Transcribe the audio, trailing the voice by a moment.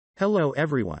Hello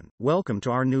everyone, welcome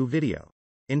to our new video.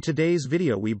 In today's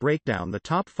video we break down the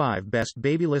top 5 best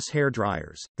Babyliss hair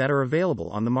dryers that are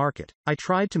available on the market. I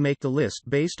tried to make the list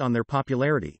based on their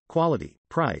popularity, quality,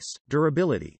 price,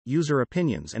 durability, user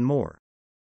opinions and more.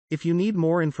 If you need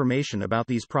more information about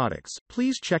these products,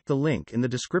 please check the link in the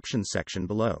description section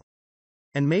below.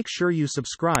 And make sure you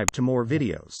subscribe to more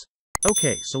videos.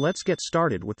 Okay, so let's get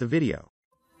started with the video.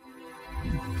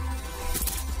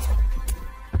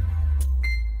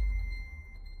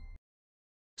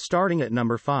 Starting at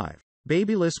number 5.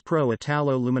 BaBylissPRO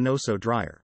Italo Luminoso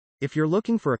Dryer. If you're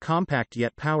looking for a compact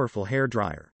yet powerful hair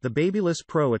dryer, the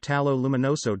BaBylissPRO Italo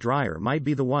Luminoso Dryer might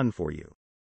be the one for you.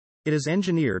 It is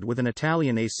engineered with an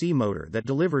Italian AC motor that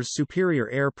delivers superior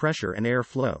air pressure and air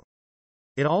flow.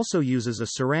 It also uses a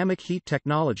ceramic heat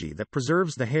technology that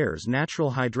preserves the hair's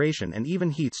natural hydration and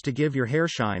even heats to give your hair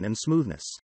shine and smoothness.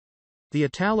 The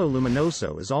Italo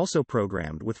Luminoso is also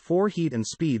programmed with 4 heat and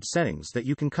speed settings that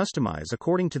you can customize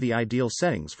according to the ideal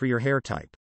settings for your hair type.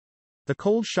 The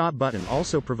cold shot button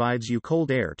also provides you cold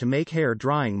air to make hair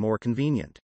drying more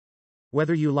convenient.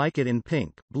 Whether you like it in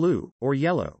pink, blue, or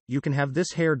yellow, you can have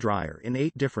this hair dryer in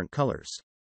 8 different colors.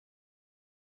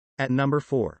 At number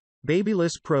 4.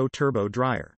 BaBylissPRO Turbo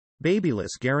Dryer.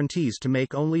 Babyliss guarantees to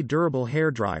make only durable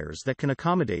hair dryers that can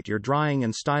accommodate your drying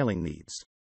and styling needs.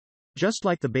 Just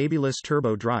like the Babyliss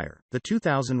Turbo Dryer, the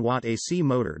 2000-watt AC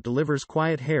motor delivers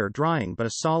quiet hair drying but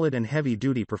a solid and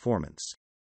heavy-duty performance.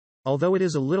 Although it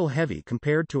is a little heavy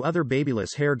compared to other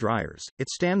Babyliss hair dryers, it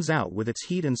stands out with its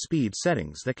heat and speed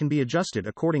settings that can be adjusted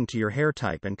according to your hair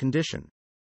type and condition.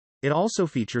 It also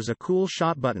features a cool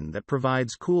shot button that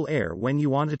provides cool air when you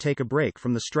want to take a break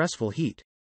from the stressful heat.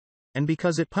 And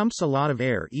because it pumps a lot of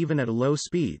air even at a low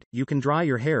speed, you can dry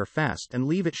your hair fast and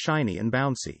leave it shiny and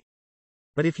bouncy.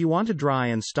 But if you want to dry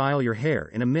and style your hair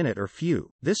in a minute or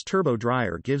few, this turbo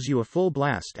dryer gives you a full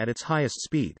blast at its highest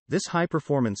speed. This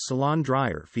high-performance salon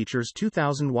dryer features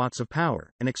 2000 watts of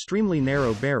power, an extremely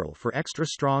narrow barrel for extra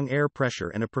strong air pressure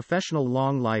and a professional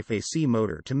long-life AC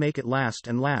motor to make it last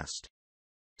and last.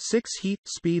 6 heat,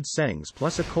 speed settings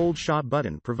plus a cold shot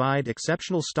button provide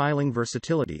exceptional styling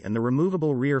versatility, and the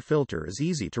removable rear filter is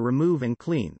easy to remove and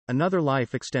clean, another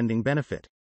life-extending benefit.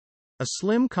 A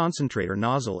slim concentrator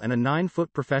nozzle and a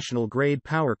 9-foot professional-grade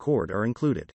power cord are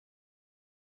included.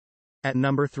 At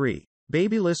number 3.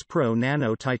 BaBylissPRO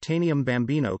Nano Titanium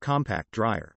Bambino Compact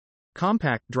Dryer.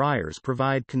 Compact dryers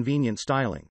provide convenient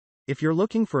styling. If you're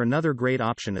looking for another great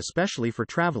option especially for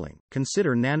traveling,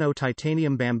 consider Nano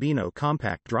Titanium Bambino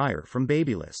Compact Dryer from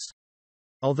Babyliss.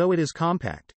 Although it is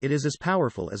compact, it is as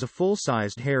powerful as a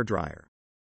full-sized hair dryer.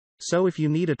 So if you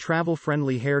need a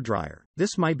travel-friendly hair dryer,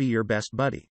 this might be your best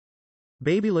buddy.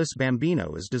 Babyliss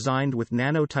Bambino is designed with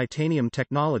nano titanium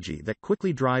technology that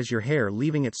quickly dries your hair,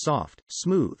 leaving it soft,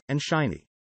 smooth, and shiny.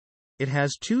 It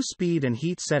has 2 speed and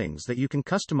heat settings that you can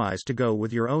customize to go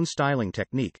with your own styling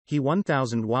technique. The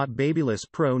 1000-watt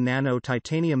BaBylissPRO Nano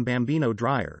Titanium Bambino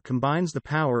Dryer combines the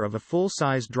power of a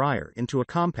full-sized dryer into a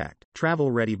compact,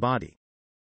 travel-ready body.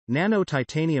 Nano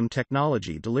titanium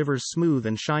technology delivers smooth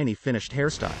and shiny finished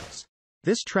hairstyles.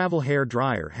 This travel hair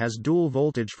dryer has dual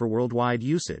voltage for worldwide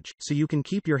usage, so you can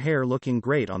keep your hair looking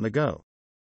great on the go.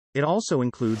 It also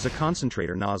includes a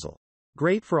concentrator nozzle.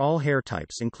 Great for all hair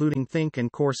types including thick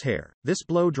and coarse hair, this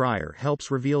blow dryer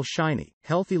helps reveal shiny,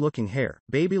 healthy-looking hair.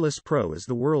 BaBylissPRO is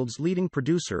the world's leading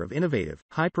producer of innovative,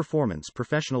 high-performance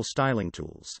professional styling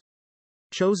tools.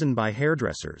 Chosen by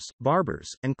hairdressers, barbers,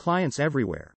 and clients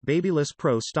everywhere,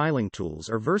 BaBylissPRO styling tools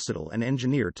are versatile and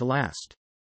engineered to last.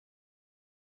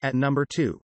 At number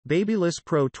 2.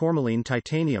 BaBylissPRO Tourmaline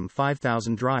Titanium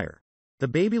 5000 Dryer. The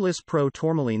BaBylissPRO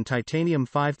Tourmaline Titanium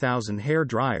 5000 hair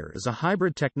dryer is a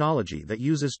hybrid technology that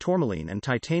uses tourmaline and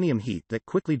titanium heat that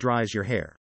quickly dries your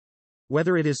hair.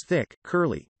 Whether it is thick,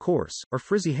 curly, coarse, or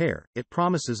frizzy hair, it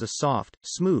promises a soft,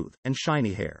 smooth, and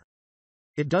shiny hair.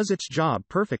 It does its job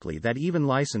perfectly that even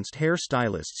licensed hair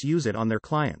stylists use it on their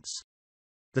clients.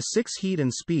 The 6 heat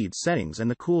and speed settings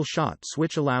and the cool shot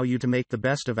switch allow you to make the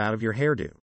best out of your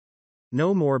hairdo.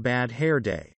 No more bad hair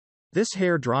day. This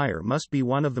hair dryer must be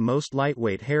one of the most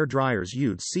lightweight hair dryers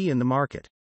you'd see in the market.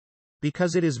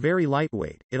 Because it is very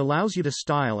lightweight, it allows you to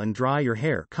style and dry your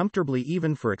hair comfortably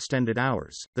even for extended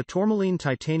hours. The Tourmaline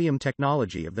titanium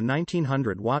technology of the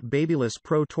 1900-watt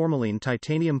BaBylissPRO Tourmaline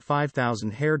Titanium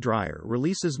 5000 hair dryer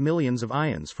releases millions of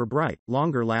ions for bright,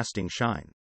 longer-lasting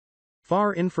shine.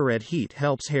 Far infrared heat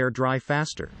helps hair dry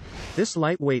faster. This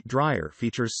lightweight dryer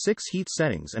features 6 heat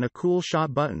settings and a cool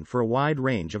shot button for a wide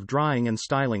range of drying and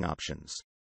styling options.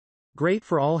 Great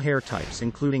for all hair types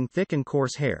including thick and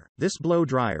coarse hair, this blow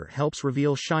dryer helps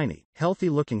reveal shiny,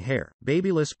 healthy-looking hair.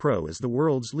 BaBylissPRO is the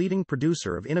world's leading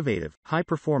producer of innovative,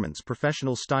 high-performance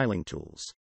professional styling tools.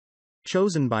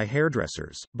 Chosen by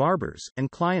hairdressers, barbers,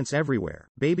 and clients everywhere,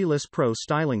 BaBylissPRO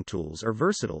styling tools are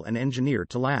versatile and engineered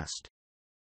to last.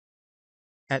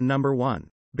 At number 1.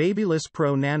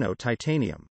 BaBylissPRO Nano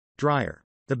Titanium Dryer.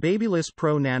 The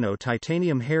BaBylissPRO Nano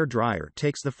Titanium Hair Dryer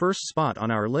takes the first spot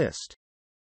on our list.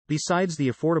 Besides the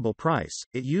affordable price,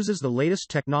 it uses the latest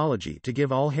technology to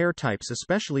give all hair types,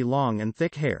 especially long and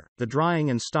thick hair, the drying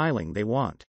and styling they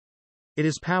want. It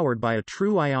is powered by a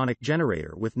true ionic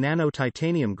generator with nano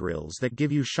titanium grills that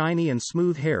give you shiny and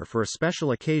smooth hair for a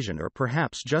special occasion or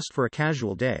perhaps just for a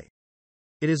casual day.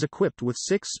 It is equipped with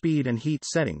 6 speed and heat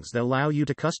settings that allow you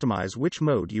to customize which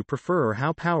mode you prefer or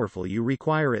how powerful you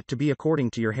require it to be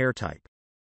according to your hair type.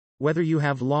 Whether you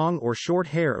have long or short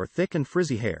hair or thick and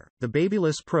frizzy hair, the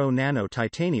BaBylissPRO Nano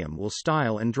Titanium will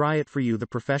style and dry it for you the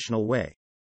professional way.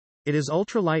 It is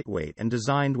ultra lightweight and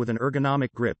designed with an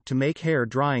ergonomic grip to make hair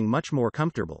drying much more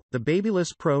comfortable. The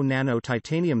BaBylissPRO Nano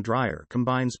Titanium Dryer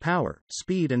combines power,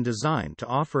 speed and design to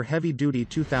offer heavy-duty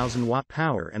 2000-watt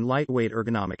power and lightweight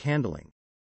ergonomic handling.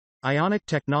 Ionic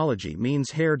technology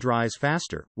means hair dries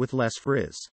faster, with less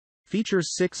frizz.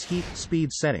 Features 6 heat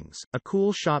speed settings, a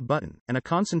cool shot button, and a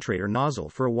concentrator nozzle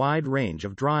for a wide range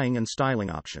of drying and styling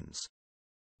options.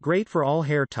 Great for all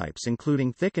hair types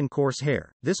including thick and coarse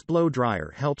hair, this blow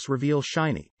dryer helps reveal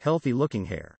shiny, healthy-looking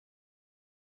hair.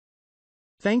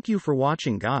 Thank you for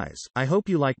watching, guys. I hope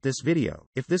you liked this video.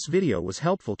 If this video was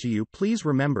helpful to you, please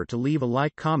remember to leave a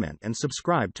like, comment and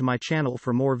subscribe to my channel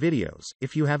for more videos.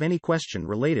 If you have any question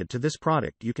related to this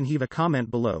product, you can leave a comment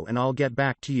below and I'll get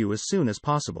back to you as soon as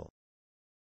possible.